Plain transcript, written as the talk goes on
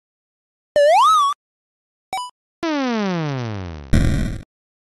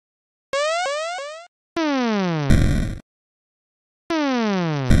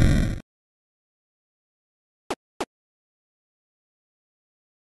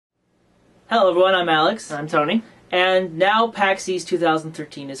Hello everyone, I'm Alex. I'm Tony. And now PAX East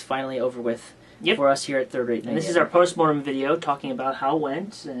 2013 is finally over with for us here at Third Rate Minion. And this is our post-mortem video talking about how it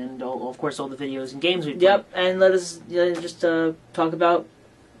went and, of course, all the videos and games we've played. Yep, and let us just talk about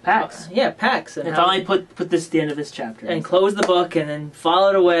PAX. PAX. And finally put this at the end of this chapter. And close the book and then file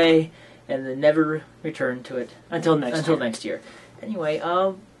it away and then never return to it. Until next year. Anyway,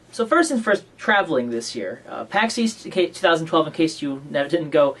 so first things first, traveling this year. PAX East 2012, in case you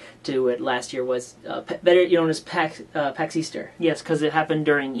didn't go to it last year, was better known as PAX Easter. Yes, because it happened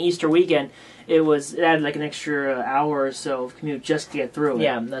during Easter weekend. It added like an extra hour or so of commute just to get through it.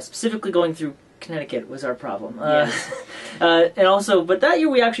 Yeah, specifically going through Connecticut was our problem. Yes. And also, but that year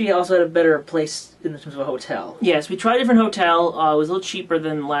we actually also had a better place in terms of a hotel. Yes, we tried a different hotel. It was a little cheaper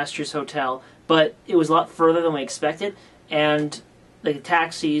than last year's hotel, but it was a lot further than we expected. And like the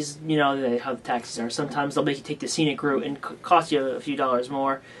taxis, you know how the taxis are. Sometimes they'll make you take the scenic route and cost you a few dollars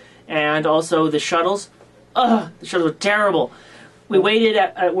more. And also the shuttles. The shuttles were terrible. We waited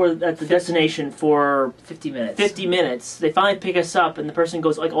at the destination for 50 minutes. 50 minutes. They finally pick us up, and the person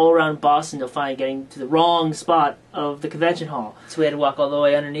goes like all around Boston to finally getting to the wrong spot of the convention hall. So we had to walk all the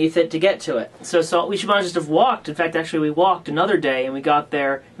way underneath it to get to it. So we should just have walked. In fact, actually, we walked another day, and we got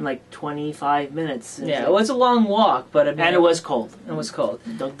there in like 25 minutes. Yeah, it was a long walk, but I mean, and it was cold. It was cold.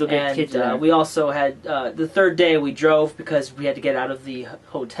 Don't get kids there. We also had the third day we drove because we had to get out of the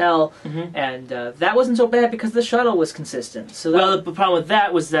hotel, and that wasn't so bad because the shuttle was consistent. So the problem with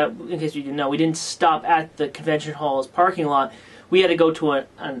that was that, in case you didn't know, we didn't stop at the convention hall's parking lot. We had to go to a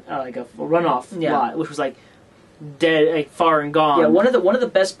runoff lot, which was like dead, like far and gone. Yeah, one of the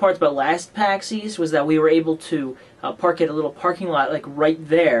best parts about last PAX East was that we were able to park at a little parking lot like right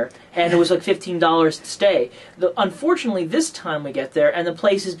there, and it was like $15 to stay. Unfortunately, this time we get there and the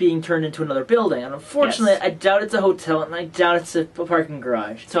place is being turned into another building. And unfortunately, I doubt it's a hotel and I doubt it's a parking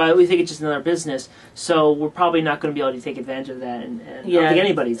garage. So we think it's just another business. So we're probably not going to be able to take advantage of that. And I don't think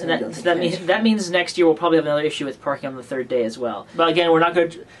anybody's going to be able to take advantage. That means next year we'll probably have another issue with parking on the third day as well. But again, we're not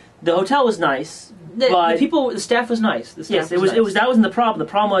going to. The hotel was nice. The staff was nice. Yes, it was. That wasn't the problem. The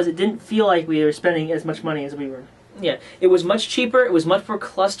problem was it didn't feel like we were spending as much money as we were. Yeah, it was much cheaper. It was much more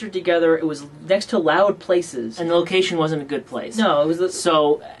clustered together. It was next to loud places, and the location wasn't a good place. No, it was.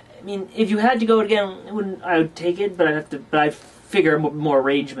 So, I mean, if you had to go again, I would take it, but I'd have to. But I figure more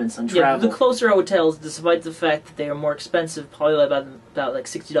arrangements on travel. Yeah, the closer hotels, despite the fact that they are more expensive, probably about like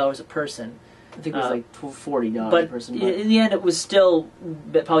 $60 a person. I think it was like $40 but a person. But in the end, it was still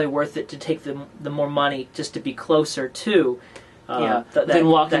probably worth it to take the more money just to be closer to. Than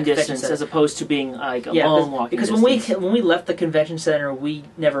walking distance, as opposed to being like a long walking distance. Because when we left the convention center, we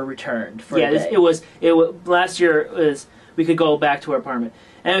never returned. For a day. It was last year we could go back to our apartment.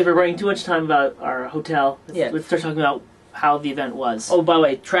 And if we're running too much time about our hotel, let's start talking about how the event was. Oh, by the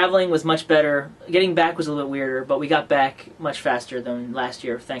way, traveling was much better. Getting back was a little weirder, but we got back much faster than last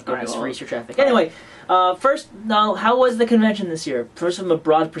year. Thank goodness for Easter traffic. Anyway. First, how was the convention this year? First, from a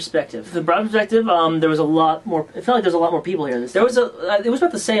broad perspective. The broad perspective, there was a lot more. It felt like there was a lot more people here this time. It was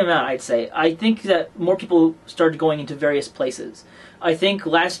about the same amount, I'd say. I think that more people started going into various places. I think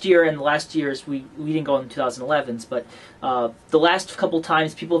last year and last year's we didn't go in 2011s, but the last couple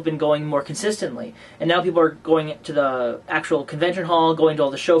times people have been going more consistently, and now people are going to the actual convention hall, going to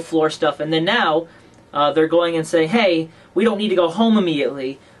all the show floor stuff, and then now they're going and saying, "Hey, we don't need to go home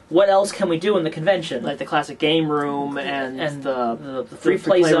immediately. What else can we do in the convention?" Like the classic game room and the free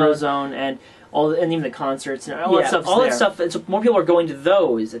play zone and even the concerts and all that stuff. All that stuff. So more people are going to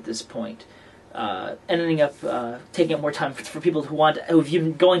those at this point, ending up taking up more time for people who've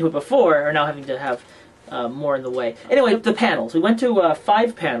been going to it before are now having to have more in the way. Anyway, the panels. We went to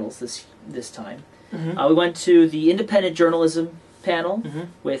 5 panels this time. We went to the independent journalism panel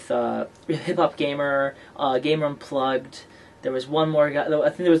with Hip Hop Gamer, Gamer Unplugged. There was one more guy. I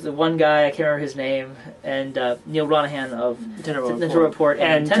think there was the one guy, I can't remember his name, and Neil Ronahan of Nintendo Report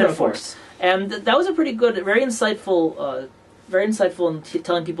and Nintendo Force. And that was a pretty good, very insightful in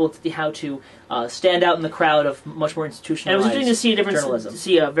telling people how to stand out in the crowd of much more institutionalized journalism. And it was interesting to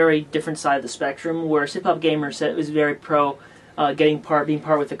see a very different side of the spectrum, where Hip Hop Gamer said it was very pro being part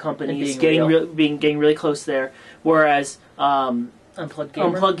with the companies, getting really close there, whereas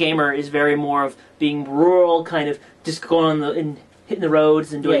Unplugged Gamer is very more of being rural, kind of just going on hitting the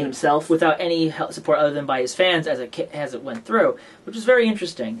roads and doing it himself without any help, support other than by his fans as it went through, which was very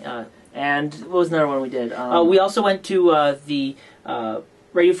interesting. And what was another one we did? We also went to the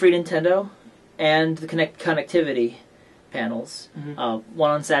Radio Free Nintendo and the Connectivity panels.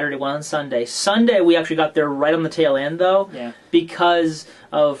 One on Saturday, one on Sunday. Sunday we actually got there right on the tail end though, because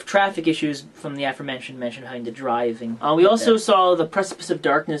of traffic issues from the aforementioned having to drive. And we also saw the Precipice of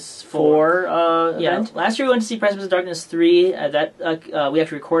Darkness 4 event. Last year we went to see Precipice of Darkness 3. We actually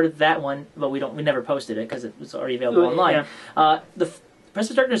recorded that one, but we never posted it because it was already available online. The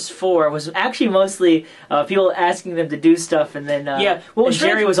Precipice of Darkness 4 was actually mostly people asking them to do stuff, and then and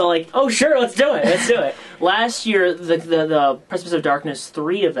Jerry was all like, "Oh, sure, let's do it." Last year, the Precipice of Darkness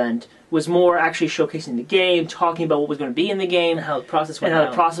 3 event was more actually showcasing the game, talking about what was going to be in the game, and how the process went, and how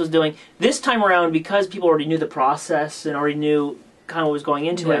the process was doing. This time around, because people already knew the process and already knew kind of what was going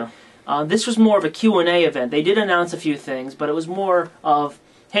into it, this was more of a Q&A event. They did announce a few things, but it was more of,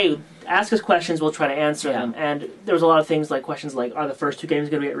 hey, ask us questions, we'll try to answer them. And there was a lot of things like questions like, are the first 2 games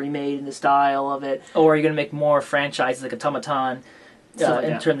going to get remade in the style of it? Or are you going to make more franchises like Automaton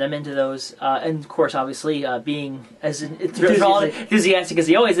and turn them into those? And of course, obviously, being as enthusiastic as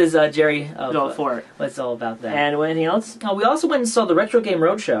he always is, Jerry all for it. Was all about that. And anything else? We also went and saw the Retro Game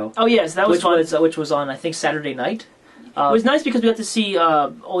Roadshow. Oh yes, that was fun. Which was on, I think, Saturday night. It was nice because we got to see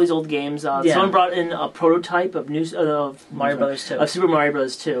all these old games. Someone brought in a prototype of Mario Brothers 2. Of Super Mario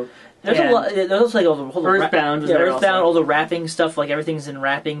Brothers 2. There's a lot. There's also like all the whole Earthbound. Earthbound, all the wrapping stuff. Like everything's in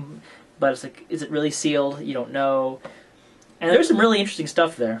wrapping, but it's like, is it really sealed? You don't know. And there's some really interesting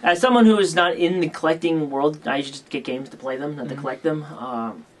stuff there. As someone who is not in the collecting world, I just get games to play them, not to collect them.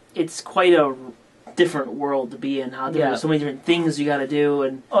 It's quite a different world to be in. How there's so many different things you got to do,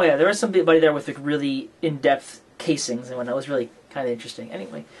 and there was somebody there with like really in-depth casings and whatnot. It was really kind of interesting.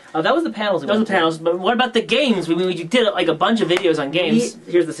 Anyway, that was the panels. But what about the games? We did like a bunch of videos on games.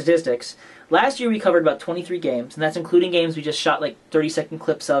 Here's the statistics. Last year we covered about 23 games, and that's including games we just shot like 30-second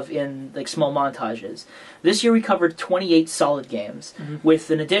clips of in like small montages. This year we covered 28 solid games,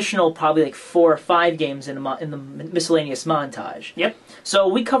 with an additional probably like 4 or 5 games in the miscellaneous montage. Yep. So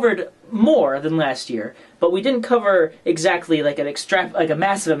we covered more than last year, but we didn't cover exactly like a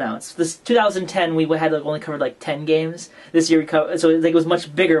massive amounts. This 2010 we had only covered like 10 games. This year we covered, so it was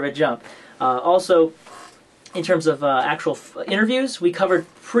much bigger of a jump. Also, in terms of actual interviews, we covered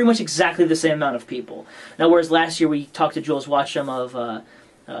pretty much exactly the same amount of people. Now, whereas last year we talked to Jules Watcham of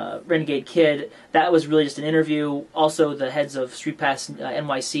Renegade Kid, that was really just an interview. Also, the heads of Street Pass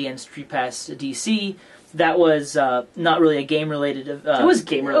NYC and Street Pass DC, that was not really a game-related... it was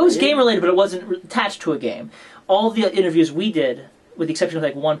game-related. It was game-related, but it wasn't attached to a game. All the interviews we did, with the exception of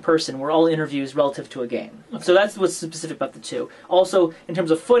like one person, were all interviews relative to a game. So that's what's specific about the two. Also, in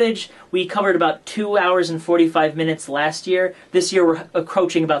terms of footage, we covered about 2 hours and 45 minutes last year. This year we're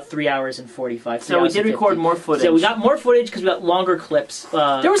approaching about 3 hours and 45. So we did record more footage. So we got more footage because we got longer clips.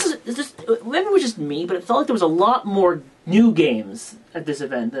 There was maybe it was just me, but it felt like there was a lot more new games at this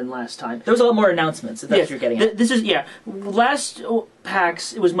event than last time. There was a lot more announcements, if that's what you're getting at. Last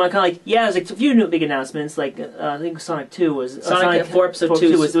PAX, it was kind of like, there's like a few new big announcements, like, I think Sonic 2 was... Sonic 4 Episode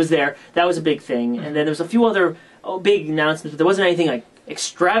 2 was there. That was a big thing. And then there was a few other big announcements, but there wasn't anything, like,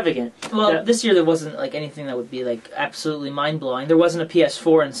 extravagant. Well, this year there wasn't, like, anything that would be, like, absolutely mind-blowing. There wasn't a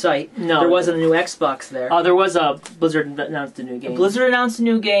PS4 in sight. No. There wasn't a new Xbox there. There was Blizzard announced a new game. Blizzard announced a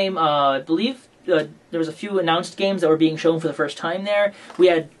new game, I believe... there was a few announced games that were being shown for the first time there. We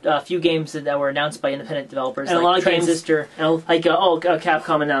had a few games that were announced by independent developers, and like a lot of Transistor. Games, like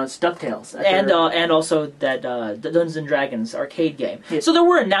Capcom announced DuckTales. And also that Dungeons & Dragons arcade game. Yes. So there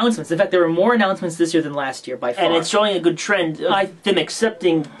were announcements. In fact, there were more announcements this year than last year, by far. And it's showing a good trend of them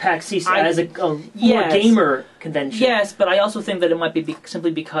accepting PAX East as a more gamer convention. Yes, but I also think that it might be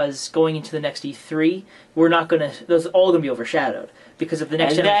simply because going into the next E3, we're not going to... Those are all going to be overshadowed because of the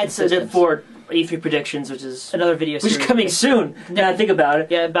next generation systems. And that's for E3 predictions, which is another video series. Which is coming soon, now I think about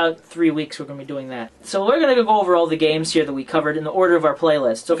it. Yeah, about 3 weeks we're going to be doing that. So we're going to go over all the games here that we covered in the order of our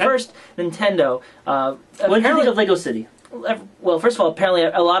playlist. So first, Nintendo. What did you think of Lego City? Well, first of all, apparently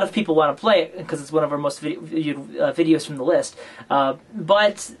a lot of people want to play it because it's one of our most viewed videos from the list.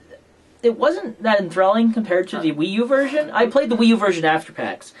 But... it wasn't that enthralling compared to the Wii U version. I played the Wii U version after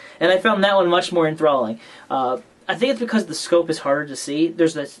PAX, and I found that one much more enthralling. I think it's because the scope is harder to see.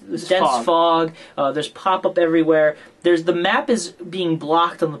 There's this dense fog. There's pop-up everywhere. The map is being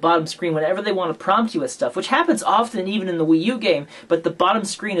blocked on the bottom screen whenever they want to prompt you with stuff, which happens often even in the Wii U game, but the bottom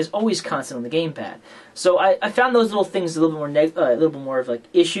screen is always constant on the gamepad. So I found those little things a little bit more of like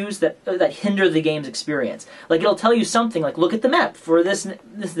issues that hinder the game's experience. Like it'll tell you something like, look at the map for this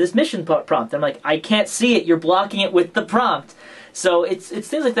mission prompt. I'm like, I can't see it. You're blocking it with the prompt. So it's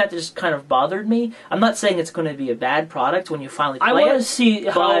things like that that just kind of bothered me. I'm not saying it's going to be a bad product when you finally play I want to it. see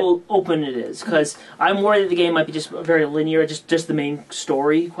how open it is, because I'm worried that the game might be just very linear, just the main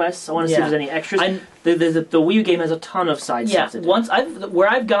story quests. I want to see if there's any extras. The Wii U game has a ton of side stuff to do. Where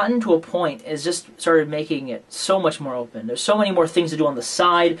I've gotten to a point is just started making it so much more open. There's so many more things to do on the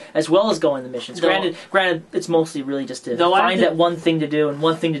side, as well as going the missions. Granted, it's mostly really just to find that one thing to do and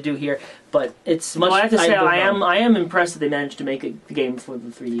one thing to do here. But it's much. I have to say, I am impressed that they managed to make the game for the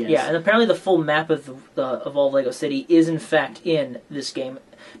 3DS. Yeah, and apparently the full map of all Lego City is in fact in this game.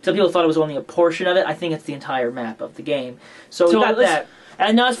 Some people thought it was only a portion of it. I think it's the entire map of the game. So we got that.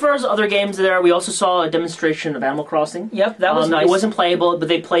 And now, as far as other games there, we also saw a demonstration of Animal Crossing. Yep, that was nice. It wasn't playable, but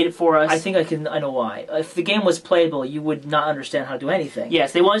they played it for us. I think I know why. If the game was playable, you would not understand how to do anything.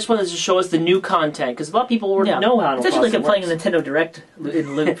 Yes, they just wanted to show us the new content, because a lot of people already know how Animal Crossing works. It's actually like playing a Nintendo Direct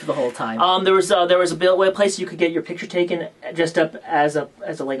in loop the whole time. There was a place you could get your picture taken dressed up as a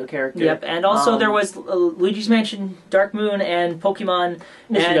Lego character. Yep, and also there was Luigi's Mansion, Dark Moon, and Pokemon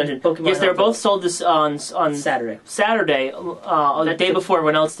Mystery Dungeon. Yes, they were both sold this on Saturday. The day before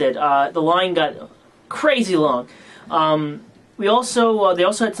everyone else did. The line got crazy long. They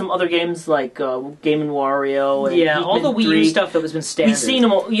also had some other games like Game and Wario. And all the Wii U stuff that was been standard. We've seen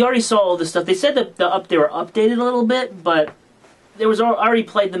them. We already saw all this stuff. They said that they were updated a little bit, but I already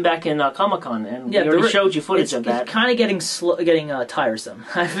played them back in Comic-Con, and we already showed you footage of that. It's kind of getting tiresome.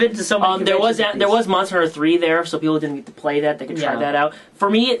 I've been to so many there was Monster Hunter 3 there, so people didn't get to play that. They could try that out.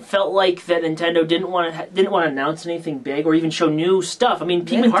 For me, it felt like that Nintendo didn't want to announce anything big or even show new stuff. I mean,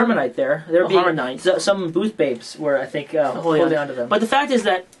 even Harmonite there. There being Harmonite. Some booth babes were, I think, holding onto them. But the fact is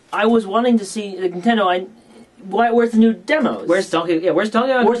that I was wanting to see Nintendo. Where's the new demos? Where's Donkey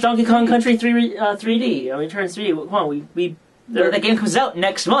Kong Country 3D? I mean, turns 3D. Come on, the game comes out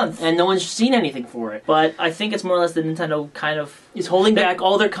next month, and no one's seen anything for it. But I think it's more or less that Nintendo kind of is holding back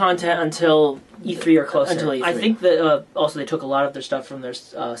all their content until E3 or closer. Until E3. I think that also they took a lot of their stuff from their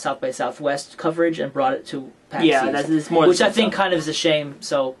South by Southwest coverage and brought it to PAX East. Yeah, that's more. Which I think kind of is a shame.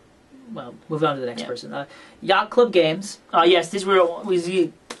 So, well, move on to the next person. Yacht Club Games. Yes,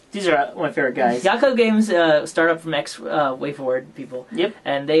 these are my favorite guys. Yacht Club Games, startup from Way Forward people. Yep.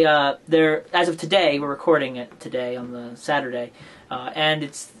 And they're as of today, we're recording it today on the Saturday, and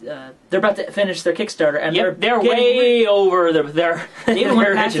they're about to finish their Kickstarter, and they're way over their they even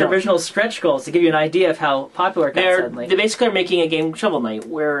went past their original stretch goals to give you an idea of how popular it got suddenly. They basically are making a game Shovel Knight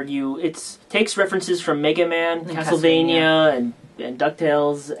where it takes references from Mega Man, Castlevania, and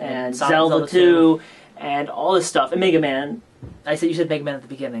DuckTales, and Zelda 2, and all this stuff, and Mega Man. You said Mega Man at the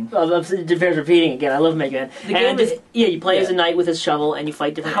beginning. It bears repeating again. I love Mega Man. You play as a knight with his shovel, and you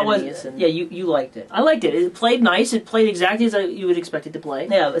fight different enemies. You liked it. I liked it. It played nice. It played exactly as you would expect it to play.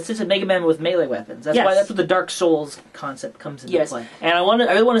 Yeah, it's just a Mega Man with melee weapons. That's why that's what the Dark Souls concept comes into play. And I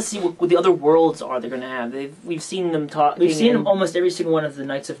really want to see what the other worlds are they're going to have. We've seen them talk. We've seen them almost every single one of the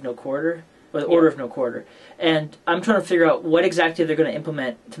Knights of No Quarter, or the Order of No Quarter, and I'm trying to figure out what exactly they're going to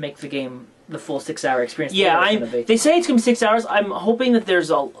implement to make the game the full 6-hour experience. They say it's going to be 6 hours. I'm hoping that there's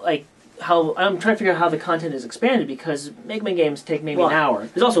I'm trying to figure out how the content is expanded, because Mega Man games take maybe an hour.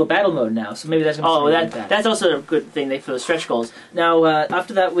 There's also a battle mode now, so maybe that's going to that's also a good thing for the stretch goals. Now,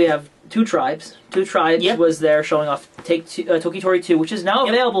 after that, we have Two Tribes. Two Tribes was there showing off Tokitori 2, which is now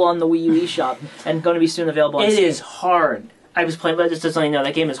available on the Wii U eShop and going to be soon available on Steam. It is hard. I was playing, but just to let you know,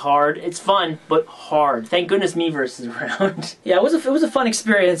 that game is hard. It's fun, but hard. Thank goodness Miiverse is around. Yeah, it was a fun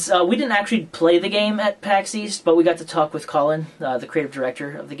experience. We didn't actually play the game at PAX East, but we got to talk with Colin, the creative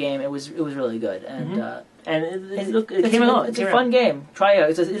director of the game. It was really good, and it came out. It's a fun game. Try it out.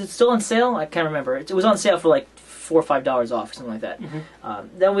 Is it still on sale? I can't remember. It was on sale for like $4 or $5 off, or something like that.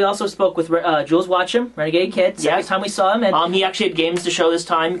 Then we also spoke with Jules Watcham, Renegade Kid. Second time we saw him, and he actually had games to show this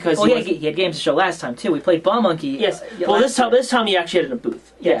time because he had games to show last time too. We played Bomb Monkey. Yes. This time he actually had a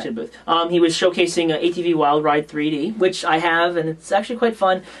booth. He was showcasing ATV Wild Ride 3D, which I have, and it's actually quite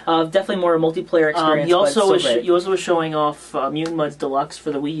fun. Definitely more a multiplayer experience. He also was showing off Mutant Mudds Deluxe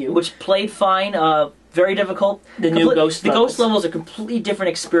for the Wii U, which played fine. Very difficult. The ghost levels are a completely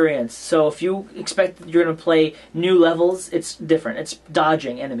different experience. So if you expect that you're going to play new levels, it's different. It's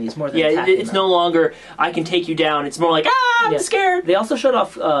dodging enemies more than attacking it's no longer I can take you down. It's more like I'm scared. They also showed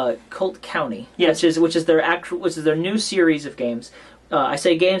off Colt County, which is their new series of games. I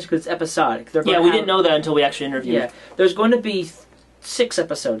say games because it's episodic. We didn't know that until we actually interviewed. Yeah, there's going to be 6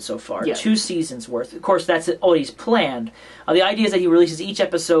 episodes so far, 2 seasons worth. Of course, that's always planned. The idea is that he releases each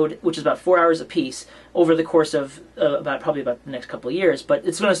episode, which is about 4 hours apiece, over the course of probably about the next couple of years. But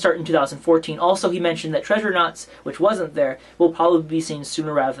it's going to start in 2014. Also, he mentioned that Treasure Knots, which wasn't there, will probably be seen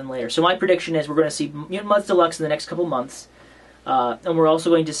sooner rather than later. So my prediction is we're going to see Mutant Mudds Deluxe in the next couple months. and we're also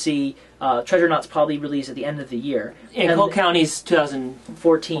going to see Treasure Knots probably released at the end of the year. And Cole County's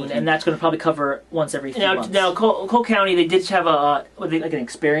 2014, and that's going to probably cover once every few months. Now, Cole County, they did have like an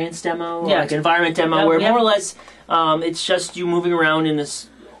experience demo, yeah, like an environment demo, where more or less it's just you moving around in this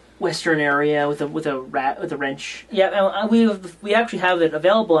western area with a wrench. Yeah, and we actually have it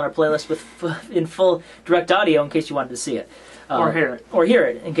available on our playlist in full direct audio in case you wanted to see it. Or hear it. Or hear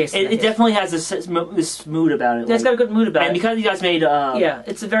it, in case... It definitely has this mood about it. Yeah, it's got a good mood about it. And because you guys made... yeah,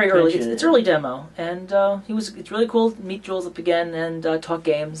 it's a very early... It's early demo. And it's really cool to meet Jules up again and talk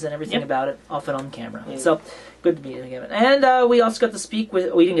games and everything about it, often on camera. Yeah. So, good to meet him again. And we also got to speak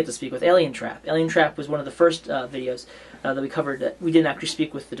with... We didn't get to speak with Alien Trap. Alien Trap was one of the first videos that we covered that we didn't actually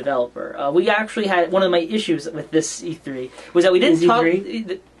speak with the developer. We actually had... One of my issues with this E3 was that we didn't talk...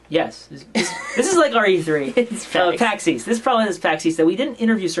 Yes, this is like our E3. It's PAX East. This probably is PAX East that we didn't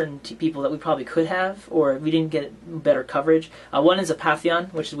interview certain people that we probably could have, or we didn't get better coverage. One is a Pantheon,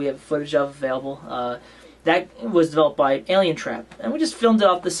 which we have footage of available. That was developed by Alien Trap, and we just filmed it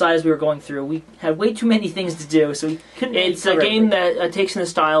off the side as we were going through. We had way too many things to do, so we couldn't. It's a game that takes in the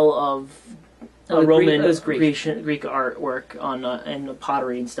style of Roman Greek artwork on and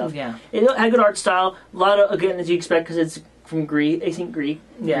pottery and stuff. Yeah, it had good art style. A lot of, again, as you expect, because it's from Greece, ancient Greece.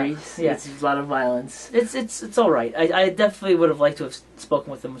 Yeah. It's a lot of violence. It's all right. I definitely would have liked to have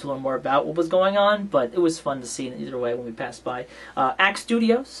spoken with them to learn more about what was going on, but it was fun to see in either way when we passed by. Axe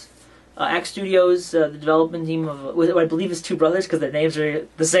Studios. Axe Studios, the development team of what I believe is two brothers because their names are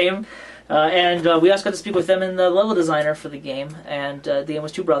the same. And we also got to speak with them and the level designer for the game, and the game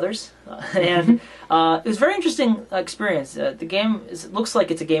was two brothers. And it was a very interesting experience. The game looks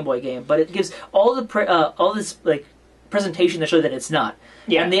like it's a Game Boy game, but it gives all this like presentation to show that it's not.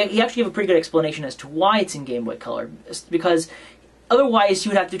 Yeah. And he actually gave a pretty good explanation as to why it's in Game Boy Color, because otherwise you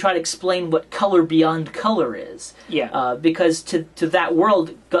would have to try to explain what color beyond color is. Yeah. Because to that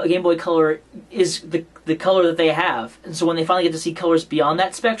world, Game Boy Color is the color that they have, and so when they finally get to see colors beyond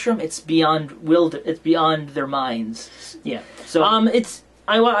that spectrum, it's beyond their minds. Yeah. So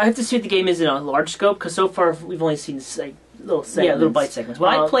I have to see what the game is in a large scope, because so far we've only seen like little segments. Yeah, little bite segments. When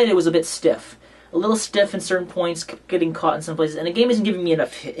I played it was a bit stiff. A little stiff in certain points, getting caught in some places, and the game isn't giving me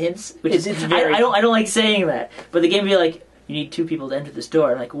enough hints. Which it's very... I don't like saying that, but the game would be like, you need two people to enter this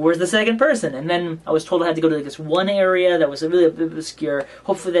door. I'm like, where's the second person? And then I was told I had to go to like this one area that was really a bit obscure.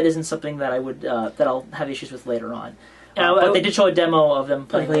 Hopefully that isn't something that I would that I'll have issues with later on. But they did show a demo of them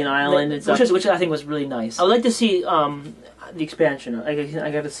playing an island, which I think was really nice. I would like to see the expansion.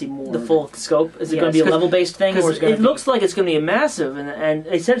 I got to see more. The full scope. Is it going to be a level-based thing? Or it looks like it's going to be a massive, and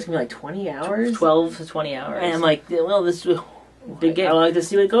they said it's going to be like 20 hours? 12 to 20 hours. And I'm like, well, this is big game. I like to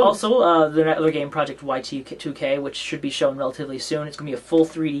see what it goes. Also, the other game, Project YT2K, which should be shown relatively soon. It's going to be a full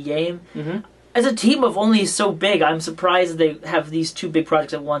 3D game. Mm-hmm. As a team of only so big, I'm surprised they have these two big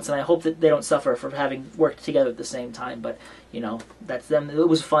projects at once, and I hope that they don't suffer for having worked together at the same time. But, you know, that's them. It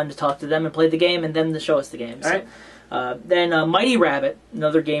was fun to talk to them and play the game, and them to show us the game. All right. Then Mighty Rabbit,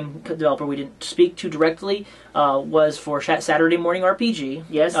 another game developer we didn't speak to directly, was for Saturday Morning RPG.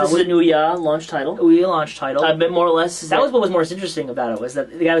 Yes, this is a Ouya launch title. Ouya launch title. A bit more or less. That was what was most interesting about it, was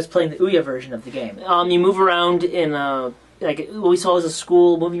that the guy was playing the Ouya version of the game. You move around in like what we saw as a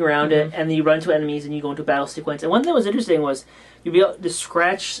school, moving around it, and then you run into enemies and you go into a battle sequence. And one thing that was interesting was you'd be able to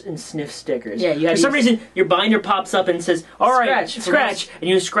scratch and sniff stickers. Yeah, for some reason your binder pops up and says, "All right, scratch," and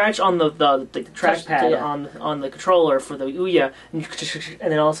you scratch on the trackpad on the controller for the Ouya, and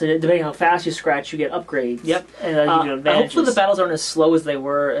then also depending on how fast you scratch, you get upgrades. Yep, and you get advantages. Hopefully the battles aren't as slow as they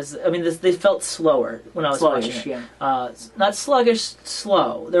were. They felt slower when I was sluggish, watching it. Yeah. Not sluggish,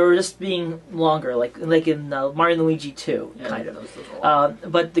 slow. They were just being longer, like in Mario and Luigi 2, kind of.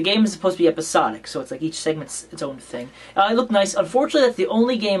 But the game is supposed to be episodic, so it's like each segment's its own thing. It looked nice. Unfortunately, that's the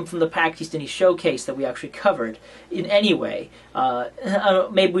only game from the PAX East Indie Showcase that we actually covered in any way.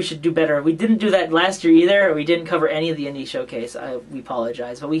 Maybe we should do better. We didn't do that last year either. We didn't cover any of the Indie Showcase. We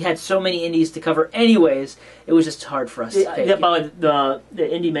apologize. But we had so many indies to cover anyways, it was just hard for us to pick. The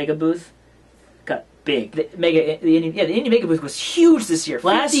Indie Mega booth got big. The Indie Mega booth was huge this year.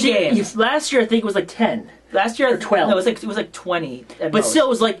 Last year I think it was like 10. Last year, or 12. No, it was like 20. But most. Still, it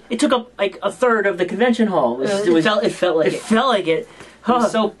was like it took up like a third of the convention hall. It felt like it.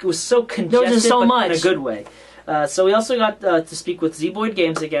 It was so congested, there was so much in a good way. So we also got to speak with Zeboyd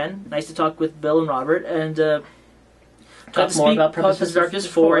Games again. Nice to talk with Bill and Robert, and got to speak about Purpose of Darkness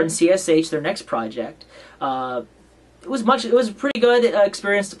 4 and CSH, their next project. It was a pretty good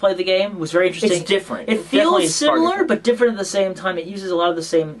experience to play the game. It was very interesting. It's different. It feels similar, but different at the same time. It uses a lot of the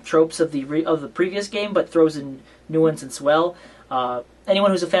same tropes of the previous game, but throws in new ones as well. And anyone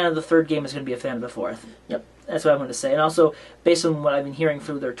who's a fan of the third game is going to be a fan of the fourth. Yep. That's what I'm going to say. And also, based on what I've been hearing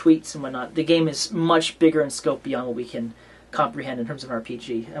through their tweets and whatnot, the game is much bigger in scope beyond what we can comprehend in terms of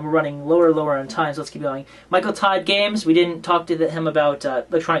RPG. And we're running lower and lower on time, so let's keep going. Michael Todd Games, we didn't talk to him about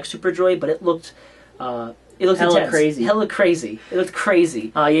Electronic Super Joy, but it looked hella intense. Crazy. Hella crazy. It looked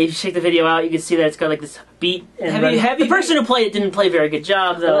crazy. Yeah, if you check the video out, you can see that it's got like this beat. And heavy the person who played it didn't play a very good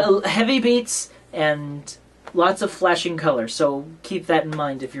job, though. Heavy beats and lots of flashing color, so keep that in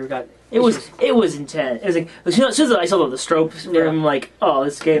mind if you've got It was intense. It was like, as soon as I saw the strobes, I'm like, oh,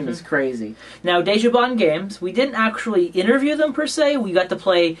 this game is crazy. Now, Dejabon Games, we didn't actually interview them per se. We got to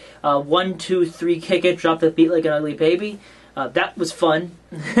play 1, 2, 3, kick it, drop the beat like an ugly baby. That was fun.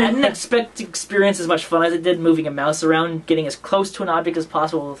 I didn't expect to experience as much fun as it did moving a mouse around, getting as close to an object as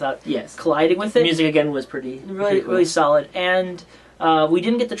possible without colliding with it. The music again was pretty cool. Really solid. And we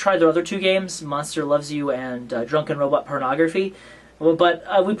didn't get to try their other two games, Monster Loves You and Drunken Robot Pornography. Well,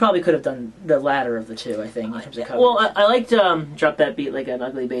 but we probably could have done the latter of the two, I think, in terms of coverage. Well, I liked Drop That Beat Like an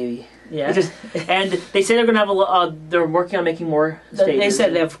Ugly Baby. Yeah. And they say they're going to have they're working on making more stages. They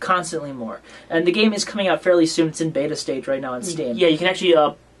said they have constantly more. And the game is coming out fairly soon. It's in beta stage right now on Steam. Yeah, you can actually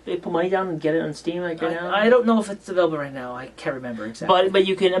put money down and get it on Steam right now. I don't know if it's available right now. I can't remember exactly. But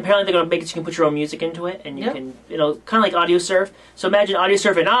you can, apparently they're going to make it so you can put your own music into it, and you can, kind of like Audio Surf. So imagine Audio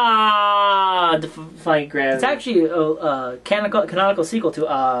Surf and Defying Gravity. It's actually a canonical sequel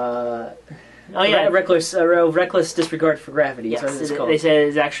to Reckless Disregard for Gravity. Yes, it's called. They said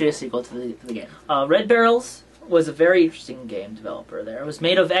it's actually a sequel to the game. Red Barrels was a very interesting game developer there. It was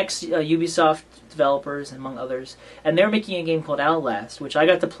made of ex-Ubisoft developers, among others, and they're making a game called Outlast, which I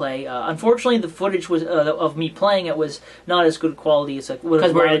got to play. Unfortunately, the footage was of me playing it was not as good quality as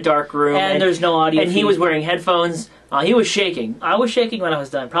because we're in a dark room and there's no audio. And he was wearing headphones. He was shaking. I was shaking when I was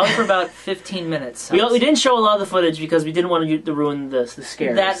done, probably for about 15 minutes. We didn't show a lot of the footage because we didn't want to ruin the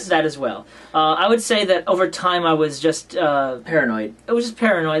scares. That as well. I would say that over time I was just paranoid. I was just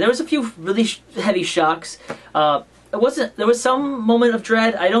paranoid. There was a few really heavy shocks. There was some moment of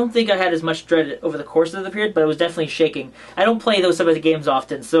dread. I don't think I had as much dread over the course of the period, but it was definitely shaking. I don't play those type of games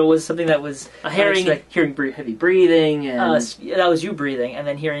often, so it was something that was hearing heavy breathing. And that was you breathing, and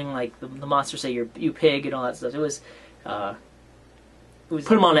then hearing like the monster say "you pig" and all that stuff. It was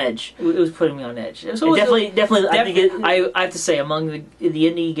put him on edge. It was putting me on edge. Definitely. I have to say, among the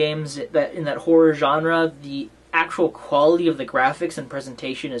indie games that in that horror genre, the actual quality of the graphics and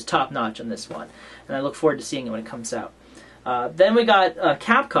presentation is top notch on this one, and I look forward to seeing it when it comes out. Then we got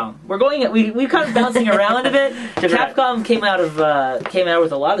Capcom. We're kind of bouncing around a bit. Capcom came out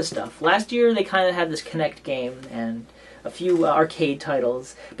with a lot of stuff. Last year they kind of had this Kinect game and a few arcade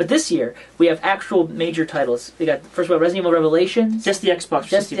titles, but this year we have actual major titles. We got first of all Resident Evil Revelations, just the Xbox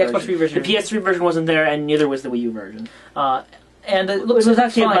 3 version. The PS3 version wasn't there, and neither was the Wii U version. And it looks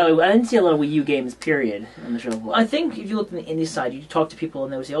actually I didn't see a lot of Wii U games, period, on the show. I think if you look on the indie side, you talk to people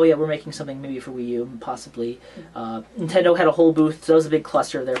and they would say, oh yeah, we're making something maybe for Wii U, possibly. Nintendo had a whole booth, so there was a big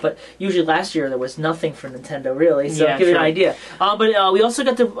cluster there. But usually last year there was nothing for Nintendo, really, so give you an idea. But we also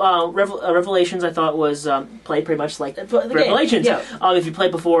got the Revelations, I thought was played pretty much like Revelations. Yeah. If you played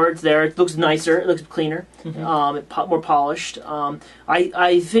before, it's there. It looks nicer, it looks cleaner, more polished.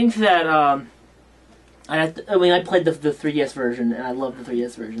 I think that... I played the 3DS version, and I love the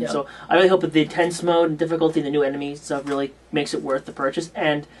 3DS version. So I really hope that the intense mode and difficulty and the new enemy stuff really makes it worth the purchase,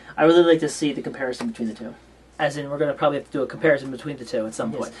 and I really like to see the comparison between the two. As in, we're going to probably have to do a comparison between the two at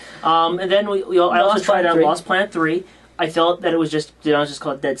some point. And then I also tried out Lost Planet 3. I felt that it was just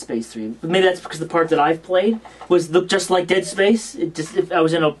called Dead Space 3. But maybe that's because the part that I've played looked just like Dead Space. I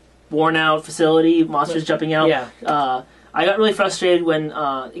was in a worn-out facility, monsters jumping out. Yeah. I got really frustrated when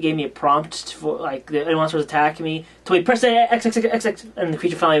it gave me a prompt for the monster was attacking me. Told me press X, and the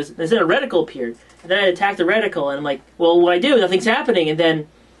creature finally was. And then a reticle appeared, and then I attacked the reticle, and I'm like, well, what do I do? Nothing's happening, and then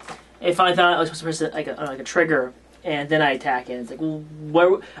I finally found out I was supposed to press like a trigger, and then I attack it. And it's like, well,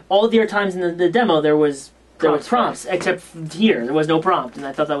 where all the other times in the demo there was prompts, except here there was no prompt, and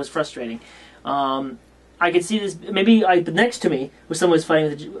I thought that was frustrating. I could see this. Maybe next to me was someone was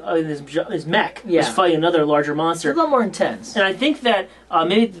fighting with his mech. Was fighting another larger monster. It's a little more intense. And I think that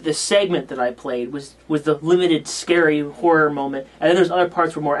maybe the segment that I played was the limited scary horror moment, and then there's other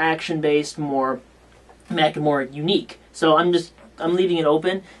parts were more action based, more mech, and more unique. So I'm leaving it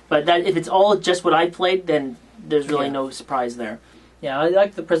open. But that if it's all just what I played, then there's really no surprise there. Yeah, I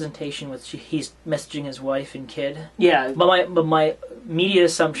like the presentation with he's messaging his wife and kid. Yeah, but my immediate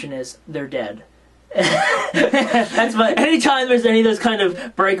assumption is they're dead. That's my. Anytime there's any of those kind of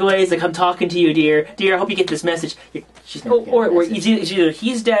breakaways, like I'm talking to you, dear, I hope you get this message. She's never getting the message. It's either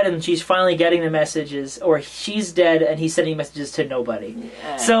he's dead and she's finally getting the messages, or she's dead and he's sending messages to nobody.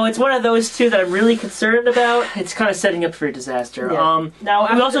 Yeah. So it's one of those two that I'm really concerned about. It's kind of setting up for a disaster. Yeah.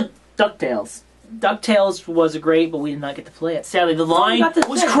 Now, we also DuckTales. DuckTales was great, but we did not get to play it. Sadly, the line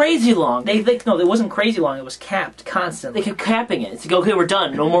was crazy long. No, it wasn't crazy long. It was capped constantly. They kept capping it. It's like, okay, we're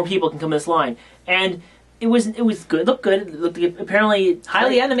done. No more people can come this line. And it was good. It looked good. It looked apparently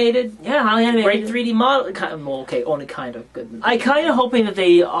highly animated. Yeah, highly animated. Great 3D model. Well, okay, only kind of good. I kind of hoping that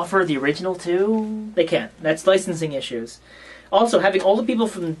they offer the original too. They can't. That's licensing issues. Also, having all the people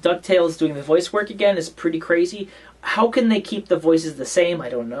from DuckTales doing the voice work again is pretty crazy. How can they keep the voices the same? I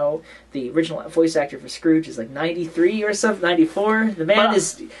don't know. The original voice actor for Scrooge is like 93 or something, 94. The man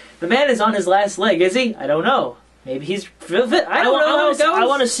is on his last leg, is he? I don't know. Maybe he's fit. I don't know how it goes. I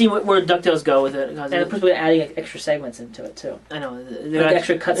want to see where DuckTales go with it. And possibly adding extra segments into it too. I know. Like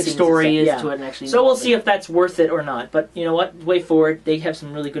extra cutscenes story to it and actually. So we'll see if that's worth it or not. But you know what? Way forward. They have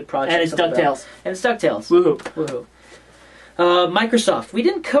some really good projects. And it's DuckTales. And it's DuckTales. Woohoo. Woohoo. Microsoft. We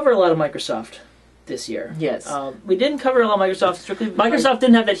didn't cover a lot of Microsoft this year. Yes. We didn't cover a lot of Microsoft strictly. Microsoft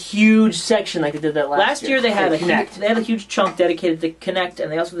didn't have that huge section like they did that last year. Last year they had Kinect. They had a huge chunk dedicated to Kinect,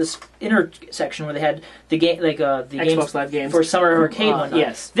 and they also had this inner section where they had the game, like the Xbox Live games for summer arcade one.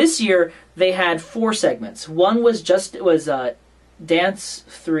 Yes. This year they had 4 segments. One was Dance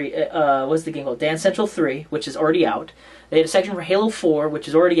 3. What's the game called? Dance Central 3, which is already out. They had a section for Halo 4, which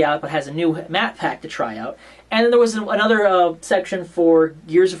is already out but has a new map pack to try out. And then there was another section for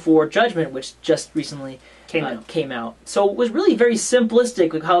Gears of War Judgment, which just recently came out. So it was really very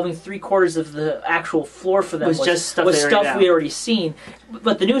simplistic, like having 3/4 of the actual floor for them was just stuff we had already seen.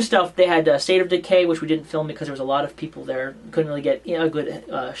 But the new stuff, they had State of Decay, which we didn't film because there was a lot of people there. Couldn't really get a good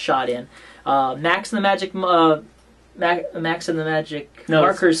shot in. Max and the Magic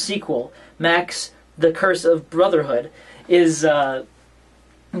Markers sequel, Max the Curse of Brotherhood, is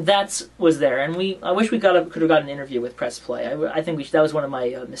was there, and I wish we could have got an interview with Press Play. I think that was one of my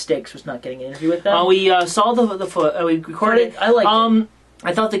mistakes, was not getting an interview with them. We saw we recorded. I liked it.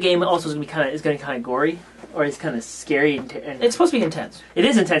 I thought the game also was going to be kind of gory, or it's kind of scary. And it's supposed to be intense. It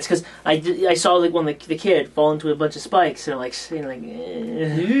is intense because I saw like when the kid fall into a bunch of spikes and like saying like.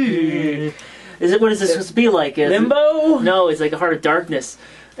 What is this supposed to be like? Limbo? No, it's like a Heart of Darkness.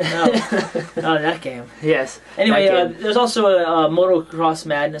 No. Oh, that game. Yes. Anyway, there's also a Motocross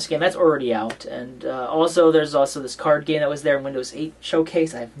Madness game that's already out, and there's also this card game that was there in Windows 8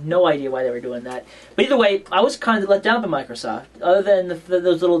 Showcase. I have no idea why they were doing that. But either way, I was kind of let down by Microsoft. Other than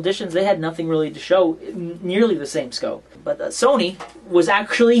those little additions, they had nothing really to show nearly the same scope. But Sony was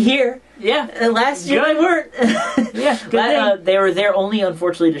actually here. Yeah. And last year they weren't. Yeah. They were there only,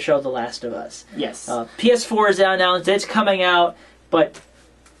 unfortunately, to show The Last of Us. Yes. PS4 is out now. It's coming out, but...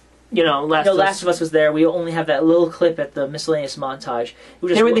 Last of Us was there. We only have that little clip at the miscellaneous montage.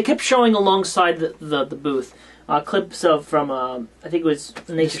 They kept showing alongside the booth clips from I think it was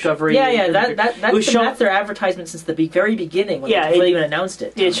Discovery. Yeah. That's their advertisement since the very beginning when they even announced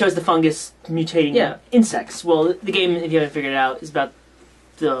it. It shows the fungus mutating insects. Well, the game, if you haven't figured it out, is about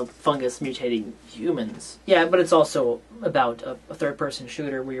the fungus mutating humans. Yeah, but it's also about a third-person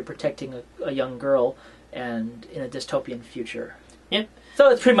shooter where you're protecting a young girl and in a dystopian future. Yep. So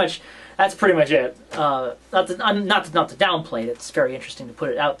that's pretty much it. Not to downplay it. It's very interesting to put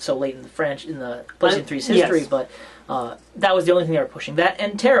it out so late in the PlayStation 3's history. Yes. But that was the only thing they were pushing. That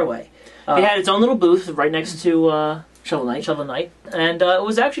and Tearaway. It had its own little booth right next to Shovel Knight. And it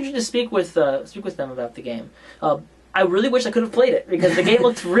was actually interesting to speak with them about the game. I really wish I could have played it because the game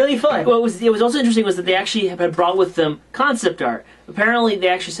looked really fun. Well, it was also interesting was that they actually had brought with them concept art. Apparently, they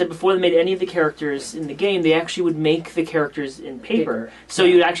actually said before they made any of the characters in the game, they actually would make the characters in paper. So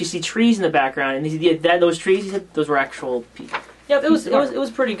you'd actually see trees in the background, and those trees, he said, those were actual people. Yeah, it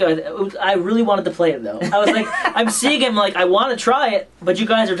was pretty good. I really wanted to play it though. I was like, I'm seeing it, I'm like, I want to try it, but you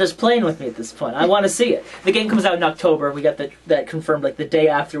guys are just playing with me at this point. I want to see it. The game comes out in October. We got that confirmed like the day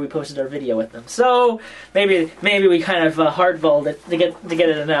after we posted our video with them. So maybe we kind of hardballed it to get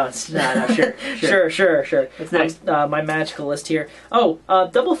it announced. No, sure. It's next. My magical list here. Oh,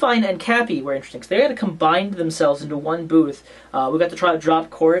 Double Fine and Cappy were interesting. So they had to combine themselves into one booth. We got to try out Drop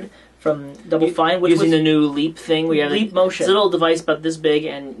Chord from Double Fine, which using was the new Leap thing. We have Leap Motion. It's a little device about this big,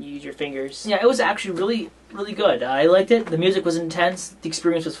 and you use your fingers. Yeah, it was actually really, really good. I liked it. The music was intense. The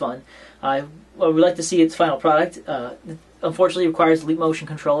experience was fun. I would like to see its final product. Unfortunately, it requires a Leap Motion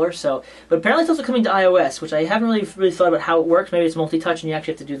controller. But apparently, it's also coming to iOS, which I haven't really thought about how it works. Maybe it's multi-touch, and you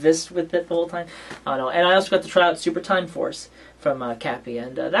actually have to do this with it the whole time. I don't know. And I also got to try out Super Time Force Cappy,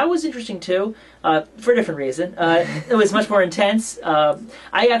 and that was interesting too, for a different reason. It was much more intense.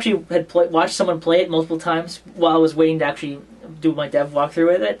 I actually had watched someone play it multiple times while I was waiting to actually do my dev walkthrough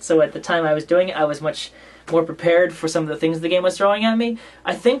with it. So at the time I was doing it, I was much more prepared for some of the things the game was throwing at me.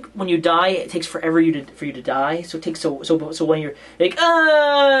 I think when you die, it takes forever for you to die. So it takes so when you're like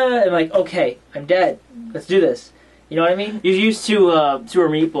I'm like, okay, I'm dead. Let's do this. You know what I mean? You're used to Super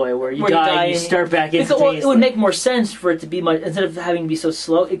Meat Boy, where you die and you start back instantaneously. It would make more sense for it to be much, instead of having to be so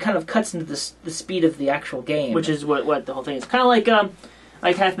slow. It kind of cuts into the speed of the actual game, which is what the whole thing is. Kind of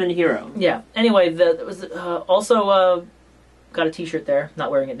like Half Minute Hero. Yeah. Anyway, there was also got a T-shirt there.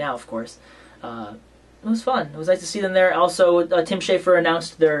 Not wearing it now, of course. It was fun. It was nice to see them there. Also, Tim Schafer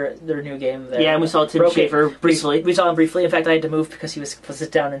announced their new game. Yeah, and we saw Tim Schafer briefly. We saw him briefly. In fact, I had to move because he was supposed to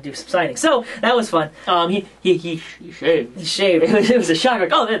sit down and do some signing. So that was fun. He shaved. He shaved. It was a shock. Like,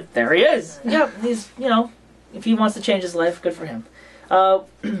 oh, there he is. Yeah, he's if he wants to change his life, good for him.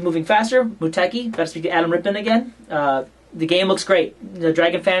 Moving faster, Muteki. Got to speak to Adam Rippon again. The game looks great. The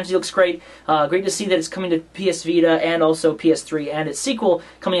Dragon Fantasy looks great. Great to see that it's coming to PS Vita and also PS3, and its sequel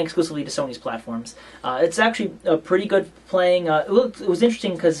coming exclusively to Sony's platforms. It's actually a pretty good playing. It was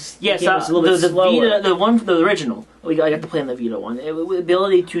interesting because yes, the game was a little bit slower. Vita, the original. I got to play on the Vita one. The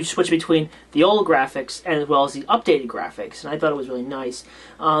ability to switch between the old graphics and as well as the updated graphics, and I thought it was really nice.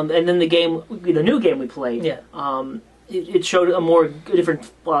 And then the new game we played. Yeah. It showed a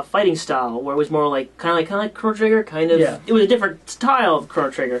different fighting style, where it was more kind of like Chrono Trigger, kind of. Yeah. It was a different style of Chrono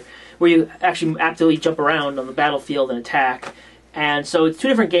Trigger, where you actually actively jump around on the battlefield and attack, and so it's two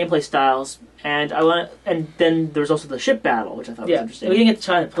different gameplay styles. And then there's also the ship battle, which I thought was interesting. We didn't get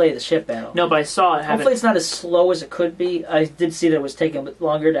time to play the ship battle. No, but I saw it. Hopefully, it's not as slow as it could be. I did see that it was taking a bit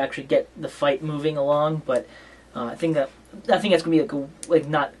longer to actually get the fight moving along, but I think that's going to be like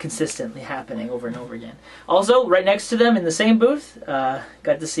not consistently happening over and over again. Also, right next to them in the same booth, got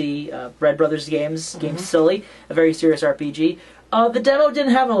to see Bread Brothers Games, Game Silly, a very serious RPG. The demo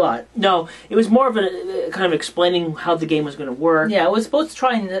didn't have a lot. No, it was more of a kind of explaining how the game was going to work. Yeah, it was supposed to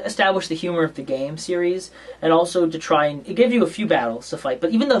try and establish the humor of the game series, and also to try and... It gave you a few battles to fight,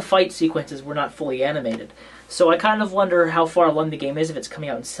 but even the fight sequences were not fully animated. So I kind of wonder how far along the game is if it's coming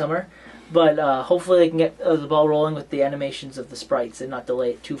out in summer. But hopefully they can get the ball rolling with the animations of the sprites and not delay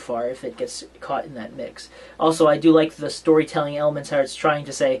it too far if it gets caught in that mix. Also, I do like the storytelling elements, how it's trying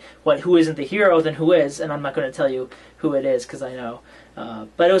to say, who isn't the hero, then who is, and I'm not going to tell you who it is, because I know.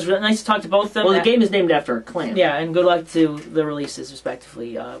 But it was really nice to talk to both of them. Well, the game is named after a clan. Yeah, and good luck to the releases,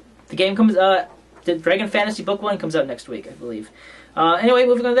 respectively. The game comes... the Dragon Fantasy Book 1 comes out next week, I believe. Anyway,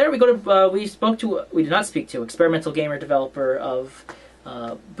 moving on there, we did not speak to experimental gamer developer of...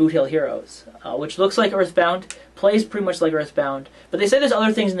 Boot Hill Heroes, which looks like Earthbound, plays pretty much like Earthbound, but they say there's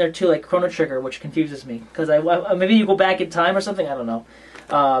other things in there too, like Chrono Trigger, which confuses me because maybe you go back in time or something. I don't know.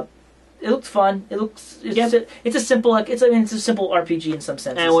 It looks fun. It's a simple RPG in some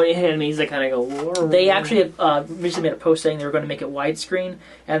senses. And when you hit enemies, they kind of go. Whoa. They actually recently made a post saying they were going to make it widescreen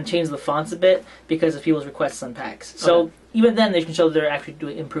and change the fonts a bit because of people's requests on PAX. So even then, they can show that they're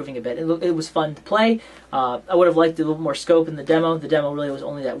actually improving a bit. It was fun to play. I would have liked a little more scope in the demo. The demo really was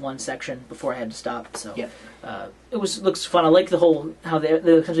only that one section before I had to stop. So it looks fun. I like the whole how they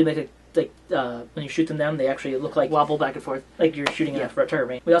essentially make it. When you shoot them down, they actually look like wobble back and forth, like you're shooting at a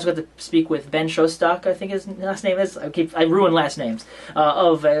turret. We also got to speak with Ben Shostak, I think his last name is. I ruin last names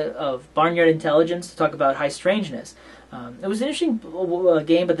of Barnyard Intelligence to talk about High Strangeness. It was an interesting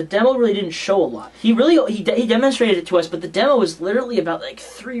game, but the demo really didn't show a lot. He demonstrated it to us, but the demo was literally about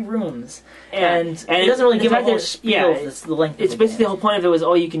 3 rooms, and it doesn't really give a whole spiel of the length. It's basically the whole point of it was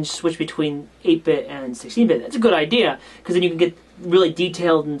you can switch between 8-bit and 16-bit. That's a good idea because then you can get really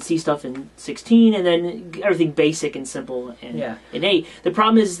detailed and see stuff in 16, and then everything basic and simple in 8. The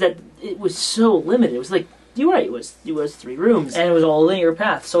problem is that it was so limited. It was like. You're right, it was 3 rooms. And it was all a linear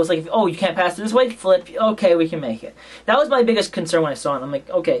path. So it's like, you can't pass this way, flip, okay, we can make it. That was my biggest concern when I saw it. I'm like,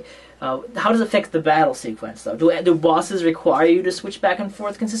 okay, how does it affect the battle sequence, though? Do bosses require you to switch back and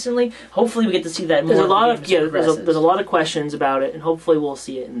forth consistently? Hopefully we get to see that more. There's a lot of questions about it, and hopefully we'll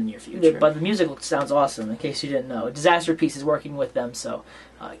see it in the near future. But the music sounds awesome, in case you didn't know. Disaster Piece is working with them, so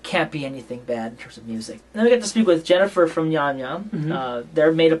it can't be anything bad in terms of music. Then we get to speak with Jennifer from Yam Yam. Mm-hmm.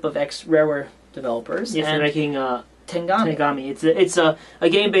 They're made up of ex-Rareware developers. Yes, they're making Tengami. It's a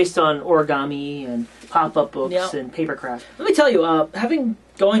game based on origami and pop-up books and papercraft. Let me tell you,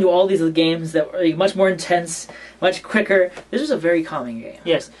 going to all these games that are much more intense much quicker. This was a very calming game.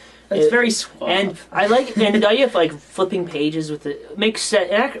 Yes. It's very suave. And I like, and the idea of like flipping pages with it makes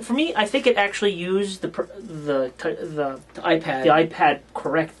sense. For me, I think it actually used the iPad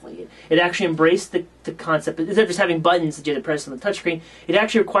correctly. It actually embraced the concept. Instead of just having buttons that you had to press on the touchscreen, it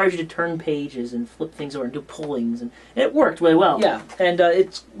actually requires you to turn pages and flip things over and do pullings, and it worked really well. Yeah, and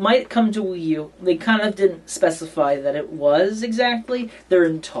it might come to Wii U. They kind of didn't specify that it was exactly. They're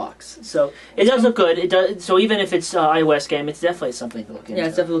in talks, so it does look good. It does. So even if it's an iOS game, it's definitely something to look into. Yeah,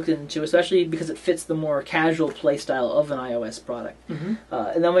 it's definitely looking into, especially because it fits the more casual play style of an iOS product. Mm-hmm.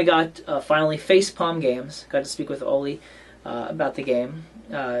 And then we got finally Facepalm Games. Got to speak with Oli about the game,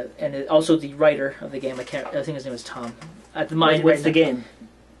 and also the writer of the game. I think his name is Tom. At the mind, what's the game?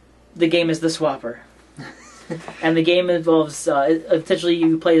 The game is The Swapper, and the game involves essentially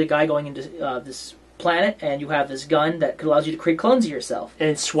you play the guy going into this planet, and you have this gun that allows you to create clones of yourself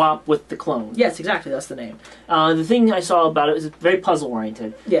and swap with the clone. Yes, exactly. That's the name. The thing I saw about it is it's very puzzle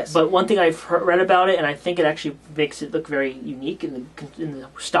oriented. Yes. But one thing I've read about it, and I think it actually makes it look very unique in the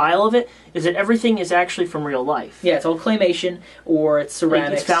style of it, is that everything is actually from real life. Yeah, it's all claymation or it's ceramics.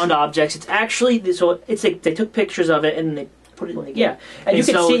 Like it's found objects. It's actually so it's like they took pictures of it and they put it in the game. Yeah, and you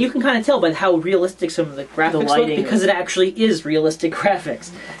can so see, you can kind of tell by how realistic some of the graphics look, because it actually is realistic graphics.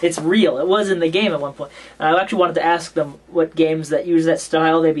 It's real. It was in the game at one point. I actually wanted to ask them what games that use that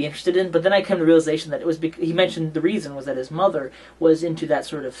style they'd be interested in, but then I came to the realization that it was he mentioned the reason was that his mother was into that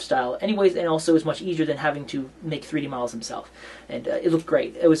sort of style anyways, and also it was much easier than having to make 3D models himself. And it looked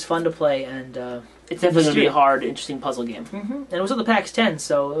great. It was fun to play, and it's definitely going to be a hard, interesting puzzle game. Mm-hmm. And it was on the PAX 10,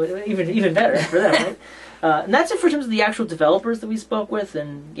 so even better for them, right? And that's it for terms of the actual developers that we spoke with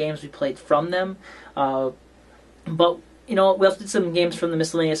and games we played from them. But, you know, we also did some games from the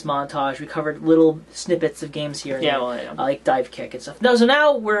miscellaneous montage. We covered little snippets of games here and there, like Dive Kick and stuff. No, so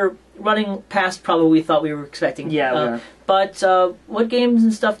now we're running past probably what we thought we were expecting. Yeah, we are. But what games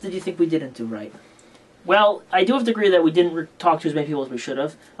and stuff did you think we didn't do right? Well, I do have to agree that we didn't talk to as many people as we should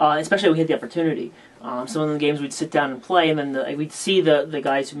have, especially when we had the opportunity. Some of the games we'd sit down and play, and then we'd see the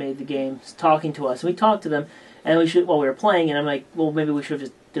guys who made the games talking to us, and we'd talk to them, and while we were playing, and I'm like, well, maybe we should have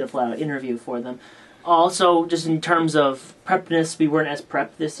just did a flat-out interview for them. Also, just in terms of prepness, we weren't as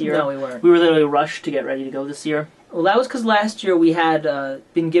prepped this year. No, we weren't. We were literally rushed to get ready to go this year. Well, that was because last year we had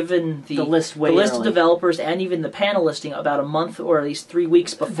been given the list of developers and even the panel listing about a month or at least 3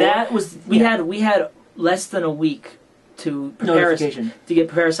 weeks before. That was we had less than a week to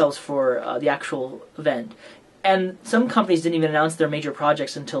prepare ourselves for the actual event. And some companies didn't even announce their major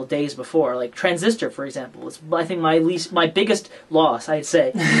projects until days before. Like Transistor, for example, is I think my biggest loss, I'd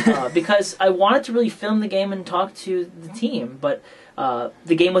say, because I wanted to really film the game and talk to the team, but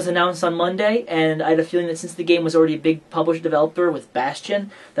the game was announced on Monday, and I had a feeling that since the game was already a big published developer with Bastion,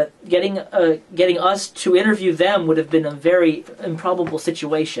 that getting us to interview them would have been a very improbable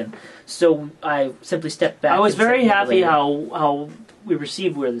situation. So I simply stepped back. I was very happy how we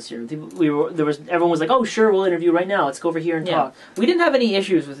received this year. Everyone was like, "Oh, sure, we'll interview right now. Let's go over here and talk." We didn't have any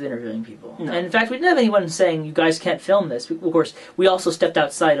issues with interviewing people, no. And in fact, we didn't have anyone saying you guys can't film this. Of course, we also stepped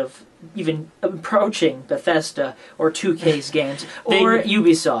outside of even approaching Bethesda or 2K's games or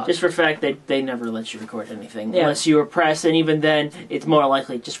Ubisoft. Just for a fact, they never let you record anything unless you were press, and even then, it's more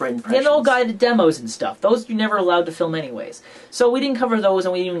likely just write impressions. And all guided demos and stuff. Those you're never allowed to film anyways. So we didn't cover those,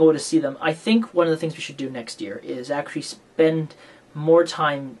 and we didn't even go to see them. I think one of the things we should do next year is actually spend more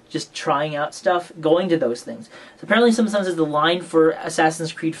time just trying out stuff, going to those things. So apparently sometimes the line for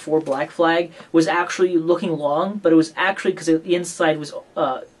Assassin's Creed 4 Black Flag was actually looking long, but it was actually because the inside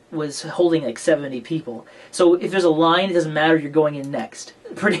was holding like 70 people. So if there's a line, it doesn't matter, you're going in next,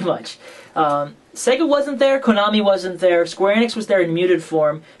 pretty much. Sega wasn't there, Konami wasn't there, Square Enix was there in muted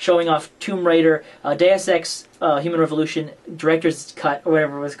form, showing off Tomb Raider, Deus Ex Human Revolution, Director's Cut, or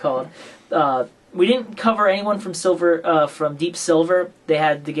whatever it was called. We didn't cover anyone from Deep Silver. They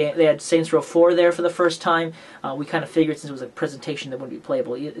had the game. They had Saints Row 4 there for the first time. We kind of figured since it was a presentation that wouldn't be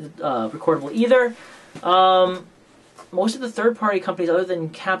playable, recordable either. Most of the third-party companies, other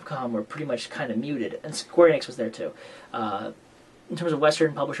than Capcom, were pretty much kind of muted, and Square Enix was there too. In terms of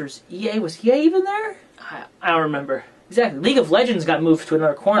Western publishers, was EA even there? I don't remember. Exactly. League of Legends got moved to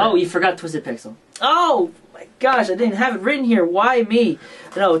another corner. Oh, you forgot Twisted Pixel. Oh my gosh, I didn't have it written here. Why me?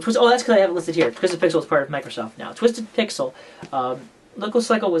 No, that's because I have it listed here. Twisted Pixel is part of Microsoft now. Twisted Pixel, Local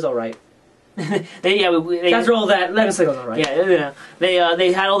Cycle was all right. After all that, Local Cycle was all right. Yeah.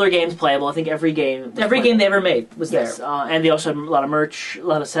 They had all their games playable. I think every game they ever made was there. And they also had a lot of merch, a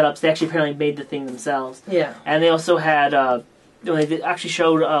lot of setups. They actually apparently made the thing themselves. Yeah. And they also had they actually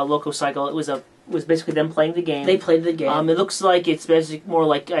showed Local Cycle. It was basically them playing the game. They played the game. It looks like it's basically more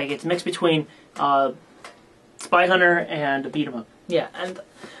like it's mixed between Spy Hunter and a beat 'em up. Yeah, and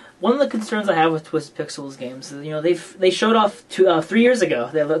one of the concerns I have with Twisted Pixels games is, they showed off 3 years ago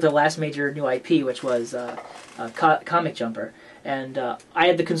their last major new IP, which was Comic Jumper. And I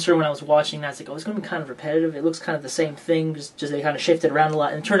had the concern when I was watching that, it's like, oh, it's going to be kind of repetitive. It looks kind of the same thing, just they kind of shifted around a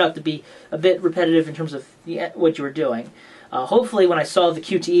lot, and it turned out to be a bit repetitive in terms of what you were doing. Hopefully, when I saw the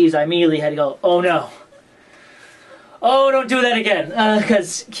QTEs, I immediately had to go, oh no. Oh, don't do that again,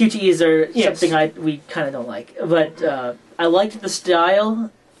 because QTEs are something we kind of don't like. But I liked the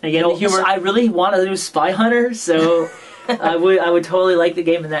style. Again, the humor. I really want to do Spy Hunter, so I would totally like the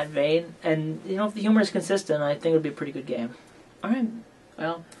game in that vein. And if the humor is consistent, I think it would be a pretty good game. All right.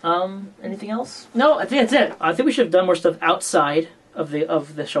 Well, anything else? No, I think that's it. I think we should have done more stuff outside of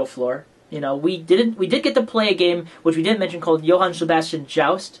the show floor. We did get to play a game which we didn't mention called Johann Sebastian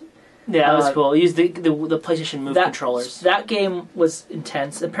Joust. Yeah, that was cool. Use the PlayStation Move controllers. That game was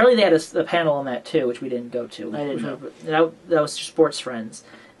intense. Apparently they had a panel on that too, which we didn't go to. I didn't know. That was Sports Friends.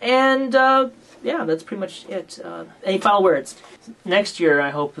 And yeah, that's pretty much it. Any final words? Next year,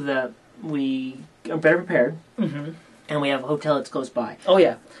 I hope that we are better prepared. Mm-hmm. And we have a hotel that's close by. Oh,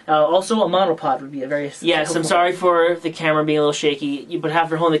 yeah. Also, a monopod would be a very... Yes, I'm sorry for the camera being a little shaky, but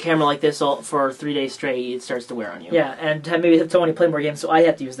after holding the camera like this for 3 days straight, it starts to wear on you. Yeah, and maybe have Tony play more games, so I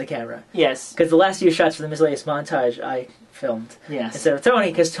have to use the camera. Yes. Because the last few shots for the miscellaneous montage, I filmed. Yes. Instead of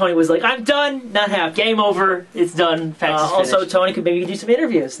Tony, because Tony was like, I'm done, not happy. Game over, it's done, PAX is also, finished. Tony could maybe do some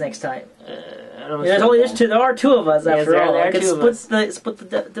interviews next time. I don't know there are two of us, after all. There are two of us. Split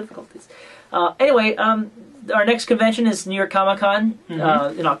the difficulties. Anyway, our next convention is New York Comic Con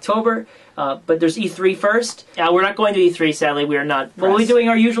in October, but there's E3 first. We're not going to E3, sadly. We are not. We'll be doing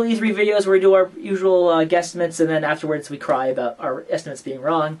our usual E3 videos where we do our usual guesstimates, and then afterwards we cry about our estimates being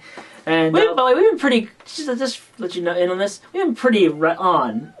wrong. And by the way, we've been pretty. Just let you know in on this. We've been pretty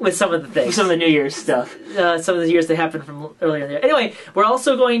on with some of the things, with some of the New Year's stuff. Some of the years that happened from earlier in the year. Anyway, we're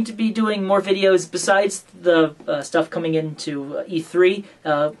also going to be doing more videos besides the stuff coming into E3.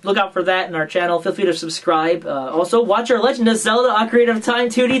 Look out for that in our channel. Feel free to subscribe. Also, watch our Legend of Zelda: Ocarina of Time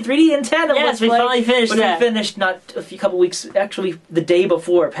 2D, 3D, and 10. Yes, we finally finished that. We finished not a couple weeks, actually the day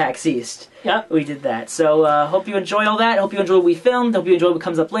before PAX East. Yeah, we did that. So hope you enjoy all that. Hope you enjoy what we filmed. Hope you enjoy what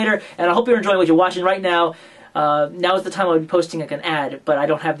comes up later. And I hope you're enjoying what you're watching right now. Now is the time I would be posting like an ad, but I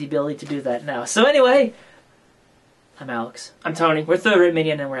don't have the ability to do that now. So anyway, I'm Alex. I'm Tony. We're Third Rate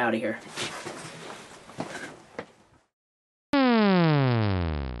Minion, and we're out of here.